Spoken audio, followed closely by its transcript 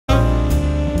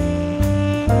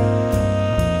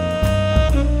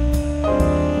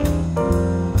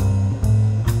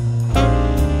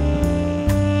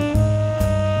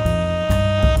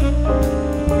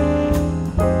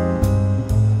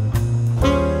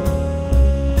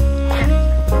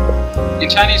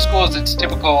Chinese schools, it's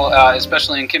typical,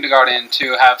 especially in kindergarten,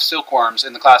 to have silkworms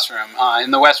in the classroom. In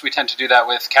the West, we tend to do that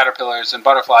with caterpillars and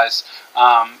butterflies,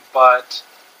 but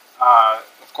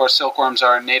of course silkworms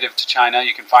are native to China.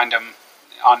 You can find them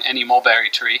on any mulberry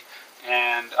tree,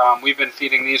 and we've been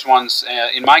feeding these ones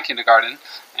in my kindergarten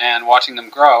and watching them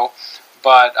grow,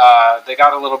 but they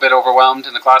got a little bit overwhelmed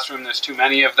in the classroom. There's too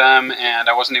many of them, and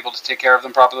I wasn't able to take care of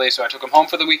them properly, so I took them home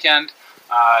for the weekend.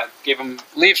 Gave them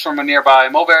leaves from a nearby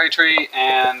mulberry tree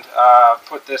and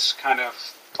put this kind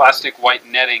of plastic white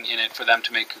netting in it for them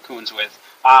to make cocoons with.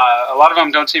 A lot of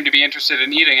them don't seem to be interested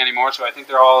in eating anymore, so I think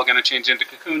they're all going to change into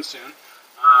cocoons soon.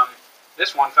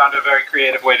 This one found a very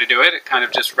creative way to do it. It kind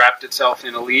of just wrapped itself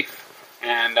in a leaf,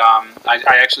 and I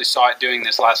actually saw it doing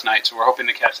this last night, so we're hoping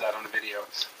to catch that on a video.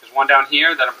 There's one down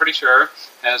here that I'm pretty sure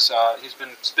has he's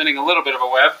been spinning a little bit of a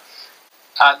web.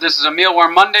 This is a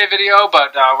Mealworm Monday video,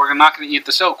 but we're not going to eat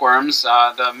the silkworms.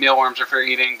 The mealworms are for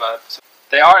eating, but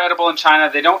they are edible in China.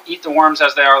 They don't eat the worms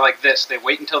as they are like this. They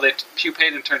wait until they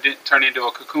pupate and turn into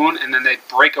a cocoon, and then they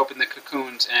break open the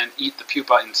cocoons and eat the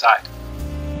pupa inside.